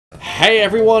Hey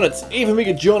everyone, it's Even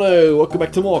Bigger Jono. Welcome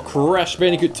back to more Crash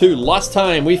Bandicoot 2. Last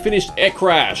time we finished Air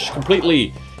Crash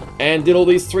completely and did all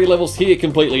these 3 levels here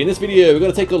completely. In this video, we're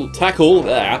going to tackle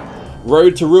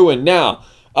Road to Ruin. Now,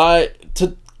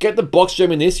 to get the box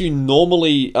gem in this, you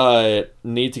normally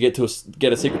need to get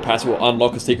a secret passage or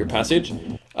unlock a secret passage.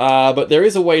 But there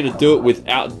is a way to do it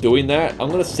without doing that.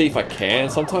 I'm going to see if I can.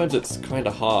 Sometimes it's kind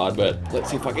of hard, but let's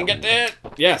see if I can get there.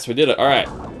 Yes, we did it. All right.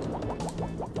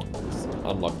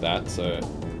 Unlock that, so...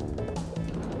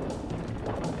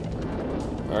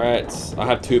 Alright, I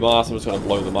have 2 masks, I'm just going to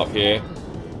blow them up here.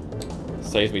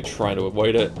 Saves me trying to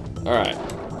avoid it. Alright.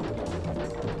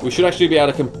 We should actually be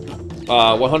able to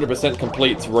 100%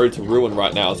 complete Road to Ruin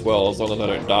right now as well, as long as I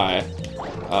don't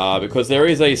die. Because there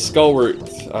is a skull route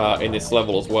in this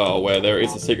level as well, where there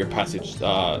is a secret passage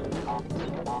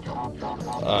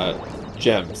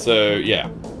gem, so yeah.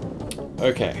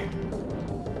 Okay.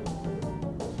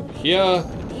 Here,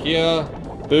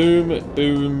 boom,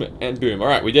 boom, and boom.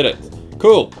 Alright, we did it.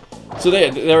 Cool. So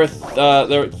there are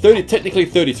technically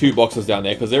 32 boxes down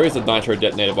there, because there is a nitro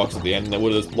detonator box at the end, and it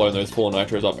would have just blown those 4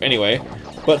 nitros up anyway.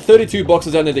 But 32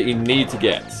 boxes down there that you need to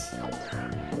get.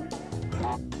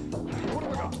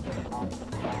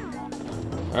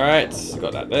 Alright,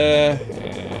 got that there,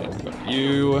 and got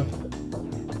you.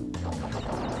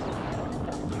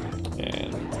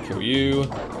 And kill you.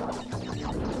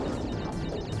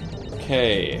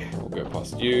 Okay, we'll go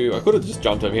past you. I could have just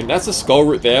jumped over him. That's the skull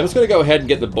route there. I'm just going to go ahead and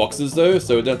get the boxes though,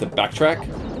 so we don't have to backtrack.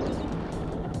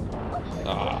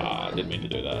 Ah, I didn't mean to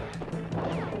do that.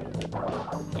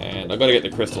 And I've got to get the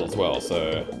crystal as well,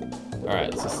 so...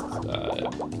 Alright, let's just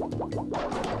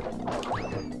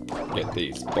get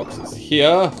these boxes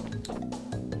here.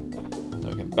 Then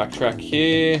we can backtrack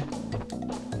here.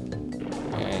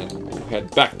 And we'll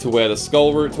head back to where the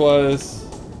skull route was.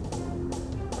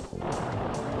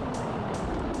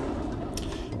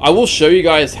 I will show you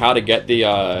guys how to get the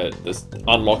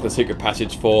unlock the secret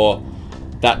passage for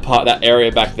that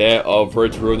area back there of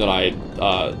Road to Ruin that I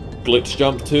glitch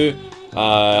jumped to.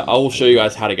 I will show you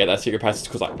guys how to get that secret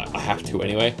passage because I have to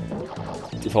anyway.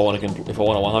 If I want to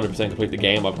 100% complete the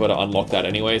game, I've got to unlock that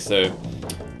anyway. So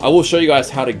I will show you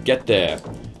guys how to get there.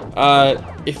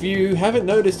 If you haven't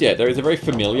noticed yet, there is a very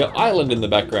familiar island in the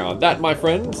background. That, my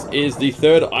friends, is the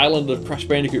 3rd island of Crash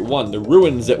Bandicoot 1, the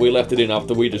ruins that we left it in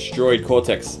after we destroyed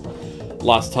Cortex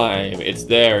last time. It's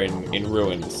there in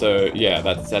ruin. So yeah,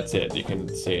 that's it. You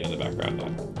can see it in the background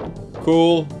there.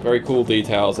 Cool, very cool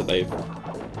details that they've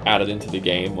added into the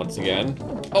game once again.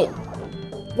 Oh,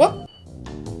 what?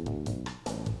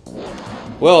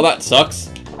 Well, that sucks.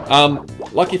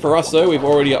 Lucky for us though, we've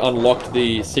already unlocked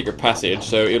the secret passage,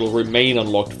 so it'll remain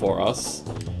unlocked for us,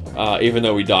 even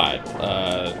though we died.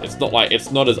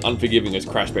 It's not as unforgiving as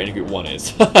Crash Bandicoot 1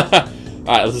 is. Alright,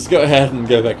 let's just go ahead and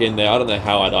go back in there. I don't know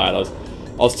how I died. I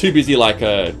was too busy like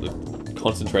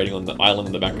concentrating on the island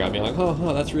in the background, being like,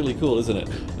 oh, that's really cool, isn't it?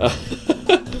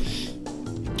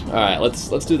 Alright,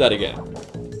 let's do that again.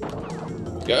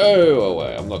 Go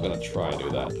away. I'm not gonna try and do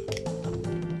that.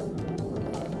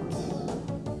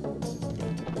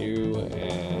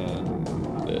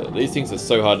 And these things are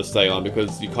so hard to stay on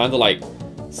because you kind of like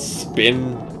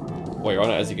spin while you're on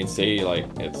it, as you can see. Like,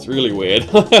 it's really weird.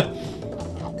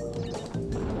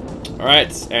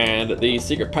 Alright, and the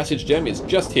secret passage gem is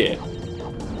just here.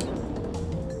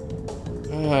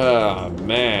 Ah,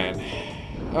 man.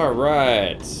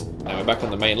 Alright, now we're back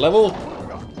on the main level.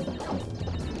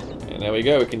 And there we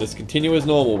go, we can just continue as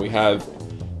normal. We have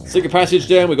secret passage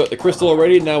gem, we got the crystal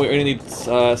already. Now we only need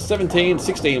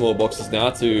 16 more boxes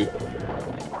now to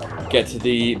get to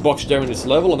the box gem in this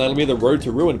level, and that'll be the Road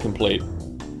to Ruin complete.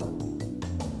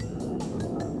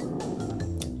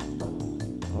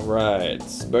 Alright,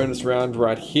 bonus round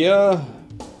right here.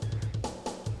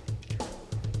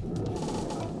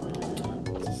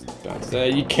 Just bounce there.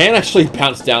 You can actually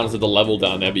bounce down to the level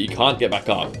down there, but you can't get back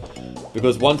up.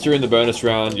 Because once you're in the bonus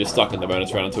round, you're stuck in the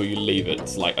bonus round until you leave it.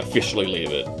 It's like, officially leave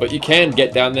it. But you can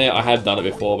get down there. I have done it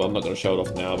before, but I'm not going to show it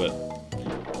off now. But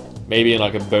maybe in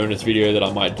like a bonus video that I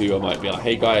might do, I might be like,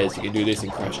 hey guys, you can do this in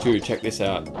Crash 2. Check this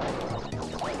out.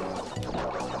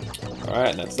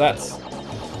 Alright, and that's that.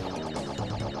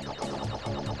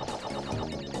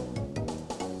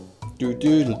 I'm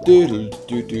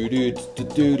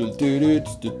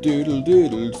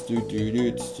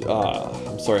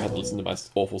sorry I had to listen to my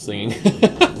awful singing.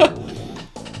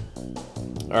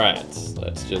 Alright,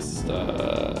 let's just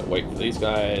wait for these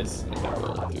guys, and then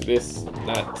we'll do this and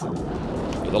that.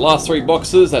 For the last 3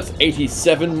 boxes, that's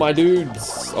 87, my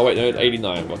dudes. Oh wait, no,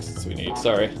 89 boxes we need,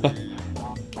 sorry.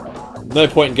 No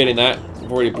point in getting that.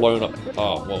 I've already blown up.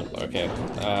 Oh, well, okay.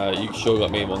 You sure got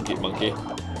me, monkey.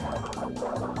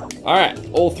 Alright,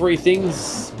 all three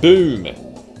things. Boom.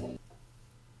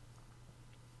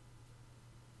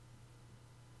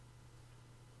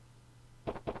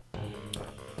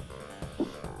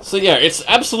 So yeah, it's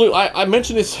absolute. I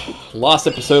mentioned this last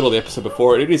episode or the episode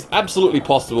before. It is absolutely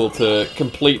possible to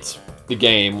complete the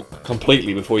game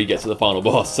completely before you get to the final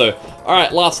boss. So,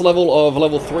 alright, last level of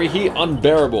level 3 here,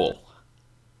 Unbearable.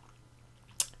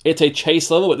 It's a chase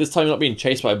level, but this time you're not being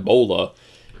chased by a boulder.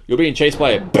 You're being chased by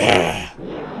a bear.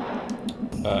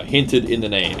 Hinted in the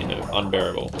name, you know,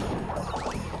 Unbearable.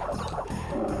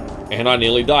 And I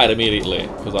nearly died immediately,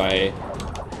 because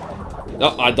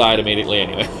No, I died immediately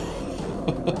anyway.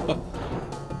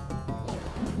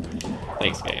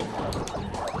 Thanks, game.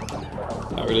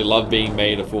 I really love being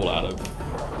made a fool out of.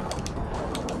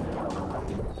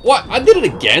 What? I did it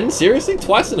again? Seriously?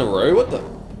 Twice in a row? What the?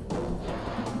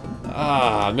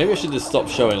 Ah, maybe I should just stop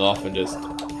showing off and just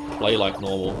play like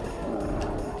normal.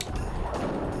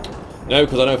 No,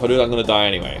 because I know if I do that, I'm going to die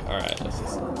anyway. Alright, let's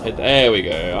just hit. There we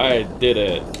go. I did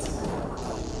it.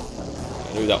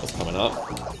 I knew that was coming up.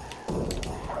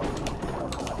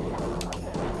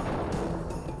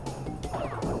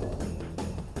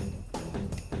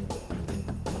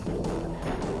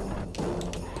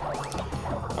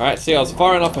 Alright, see, I was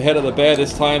far enough ahead of the bear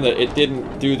this time that it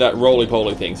didn't do that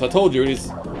roly-poly thing. So I told you, it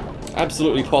is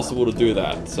absolutely possible to do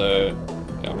that. So,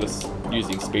 yeah, I'm just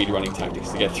using speedrunning tactics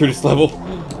to get through this level.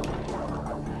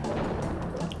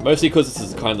 Mostly because this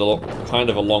is kind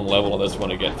of a long level and I just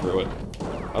want to get through it.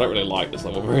 I don't really like this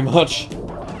level very much.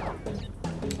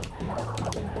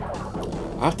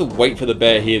 I have to wait for the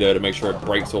bear here, though, to make sure it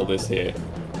breaks all this here.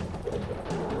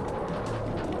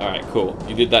 Alright, cool.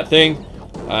 You did that thing.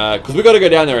 Because we got to go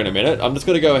down there in a minute. I'm just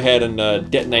going to go ahead and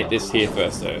detonate this here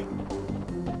first, though.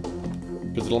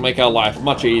 Because it'll make our life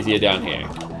much easier down here.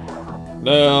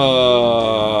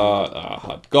 No,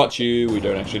 I've got you. We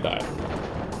don't actually die.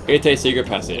 It's a secret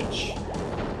passage.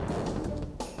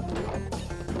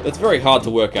 It's very hard to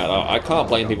work out. I can't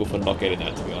blame people for not getting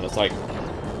that, to be honest. Like,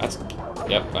 that's...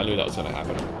 Yep, I knew that was going to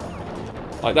happen.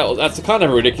 Like, that's a kind of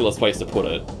a ridiculous place to put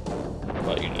it.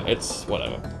 But, you know, it's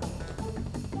whatever.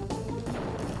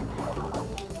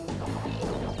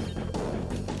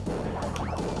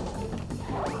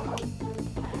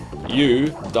 You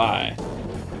die.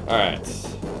 Alright.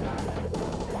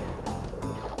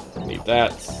 Need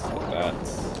that. Need that.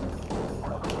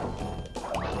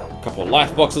 A couple of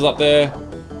life boxes up there.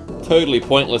 Totally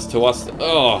pointless to us.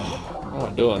 Oh, what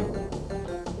am I doing?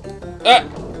 Ah!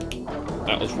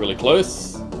 That was really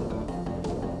close.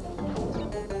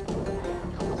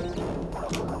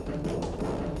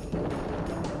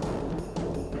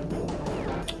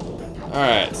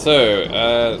 Alright,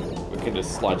 so, we can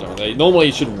just slide down there. Normally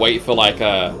you should wait for like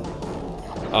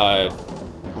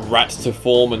rats to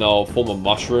form and they'll form a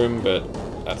mushroom, but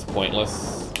that's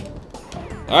pointless.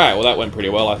 Alright, well that went pretty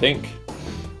well, I think.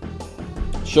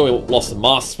 Sure, we lost the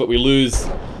masks, but we lose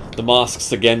the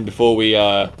masks again before we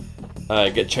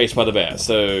get chased by the bear.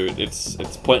 So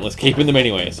it's pointless keeping them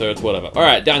anyway, so it's whatever.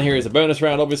 Alright, down here is a bonus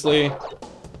round, obviously.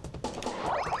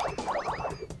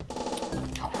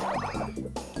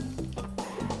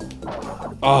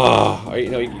 Ah, you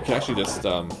know, you can actually just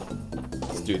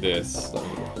do this.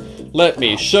 Let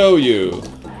me show you.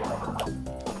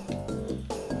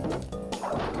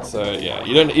 So yeah,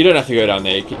 you don't have to go down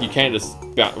there. You can just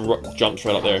jump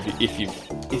straight up there if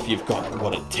you've got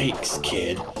what it takes,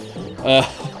 kid. All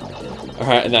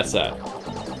right, and that's that.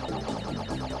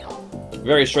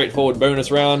 Very straightforward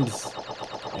bonus round,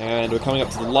 and we're coming up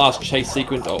to the last chase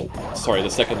sequence. Oh, sorry, the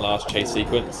second last chase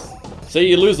sequence. So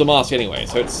you lose the mask anyway,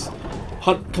 so it's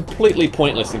completely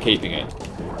pointless in keeping it.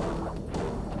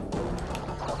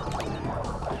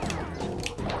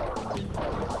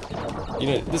 You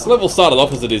know, this level started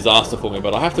off as a disaster for me,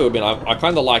 but I have to admit, I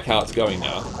kind of like how it's going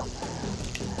now.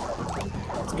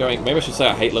 It's going... Maybe I should say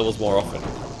I hate levels more often.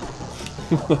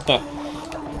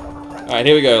 Alright,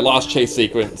 here we go. Last chase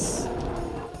sequence.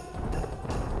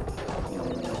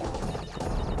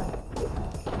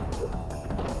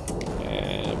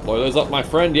 And blow those up, my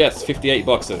friend. Yes, 58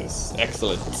 boxes.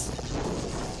 Excellent.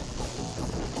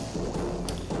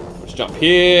 Let's jump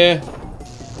here.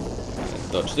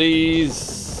 Dodge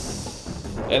these.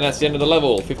 And that's the end of the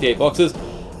level. 58 boxes.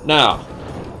 Now,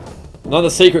 another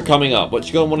secret coming up. What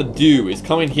you're going to want to do is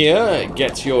come in here,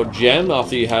 get your gem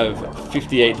after you have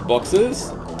 58 boxes,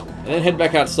 and then head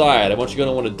back outside. And what you're going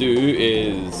to want to do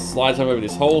is slide over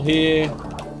this hole here,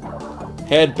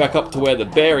 head back up to where the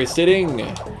bear is sitting,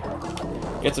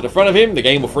 get to the front of him, the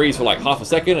game will freeze for like half a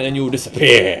second, and then you'll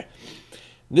disappear.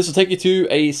 This will take you to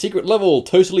a secret level,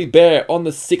 totally bare, on the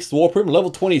 6th warp room, level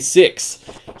 26.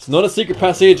 It's not a secret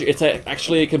passage, it's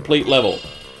actually a complete level.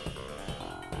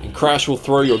 And Crash will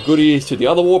throw your goodies to the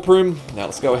other warp room. Now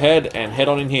let's go ahead and head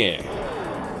on in here.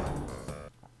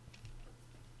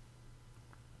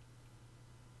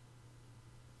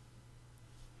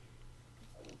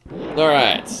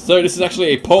 Alright, so this is actually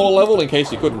a polar level, in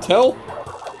case you couldn't tell.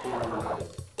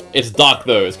 It's dark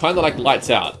though, it's kind of like Lights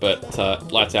Out, but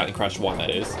Lights Out in Crash 1, that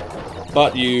is.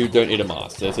 But you don't need a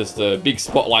mask, there's just a big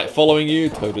spotlight following you,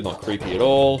 totally not creepy at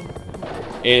all,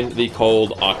 in the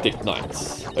cold Arctic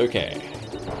nights. Okay.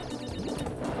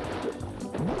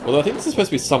 Although I think this is supposed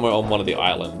to be somewhere on one of the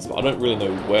islands, but I don't really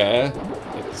know where.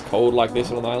 It's cold like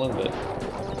this on an island, but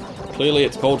clearly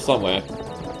it's cold somewhere.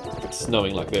 If it's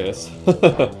snowing like this.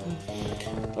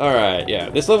 Alright, yeah,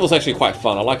 this level is actually quite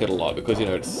fun. I like it a lot because, you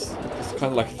know, it's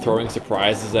kind of like throwing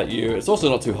surprises at you. It's also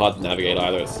not too hard to navigate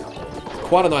either. It's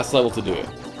quite a nice level to do it.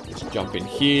 Just jump in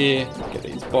here, get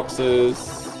these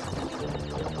boxes.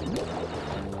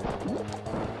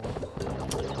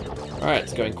 Alright,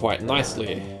 it's going quite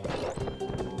nicely.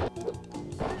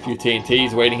 A few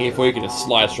TNTs waiting here for you. You can just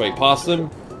slide straight past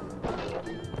them.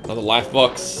 Another life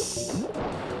box.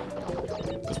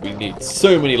 Because we need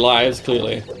so many lives,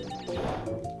 clearly.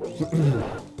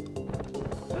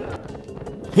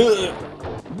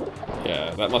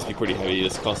 Yeah, that must be pretty heavy,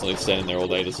 just constantly standing there all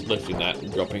day, just lifting that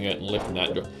and dropping it and lifting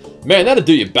that. Man, that'd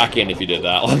do your back end if you did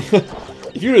that.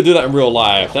 If you were to do that in real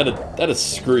life, that'd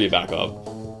screw your back up.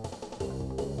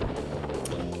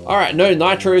 Alright, no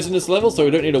nitros in this level, so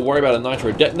we don't need to worry about a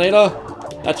nitro detonator.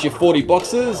 That's your 40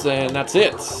 boxes, and that's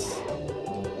it.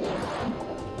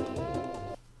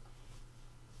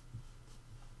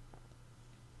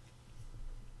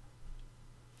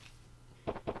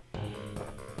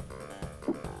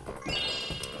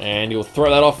 And you'll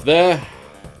throw that off there.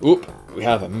 Oop, we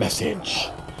have a message.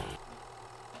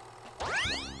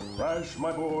 Crash,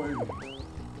 my boy,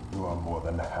 you are more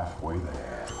than halfway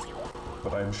there.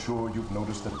 But I'm sure you've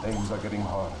noticed that things are getting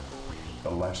harder. The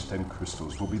last 10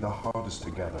 crystals will be the hardest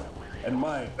to gather. And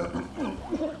our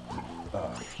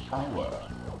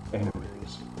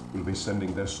enemies will be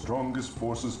sending their strongest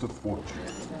forces to thwart you.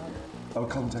 I'll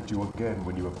contact you again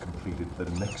when you have completed the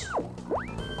next one.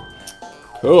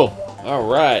 Cool.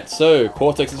 Alright, so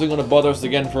Cortex isn't going to bother us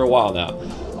again for a while now.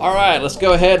 Alright, let's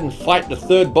go ahead and fight the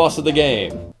third boss of the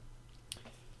game.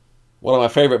 One of my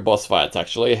favorite boss fights,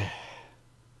 actually.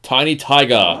 Tiny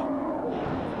Tiger.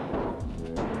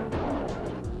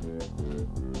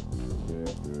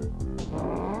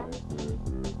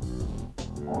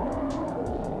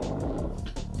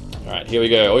 Alright, here we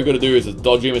go. All you gotta do is just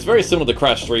dodge him. It's very similar to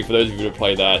Crash 3 for those of you who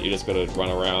play that. You just gotta run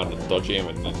around and dodge him,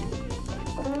 and then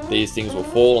these things will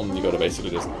fall, and you gotta basically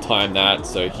just time that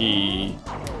so he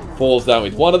falls down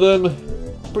with one of them.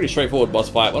 It's a pretty straightforward boss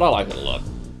fight, but I like it a lot.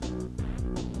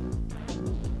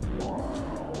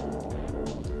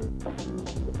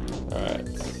 Alright.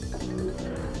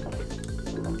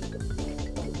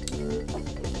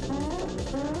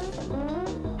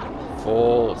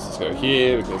 Fall. Let's just go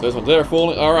here because those ones there are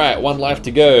falling. Alright, one life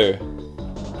to go.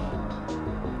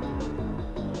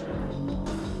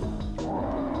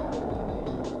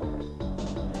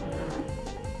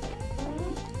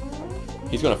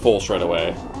 He's gonna fall straight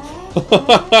away.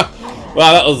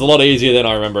 Wow, that was a lot easier than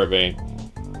I remember it being.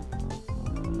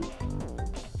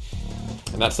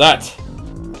 And that's that.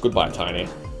 Goodbye, Tiny.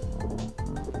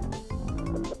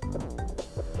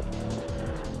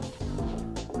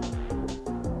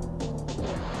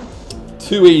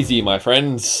 Too easy, my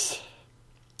friends.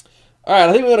 Alright,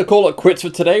 I think we're going to call it quits for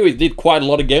today. We did quite a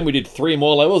lot again. We did 3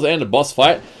 more levels and a boss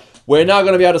fight. We're now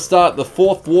going to be able to start the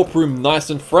 4th warp room nice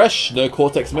and fresh. No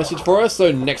Cortex message for us.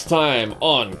 So next time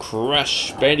on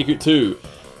Crash Bandicoot 2,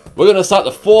 we're going to start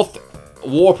the 4th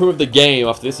warp room of the game.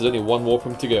 After this, there's only 1 warp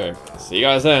room to go. See you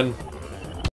guys then.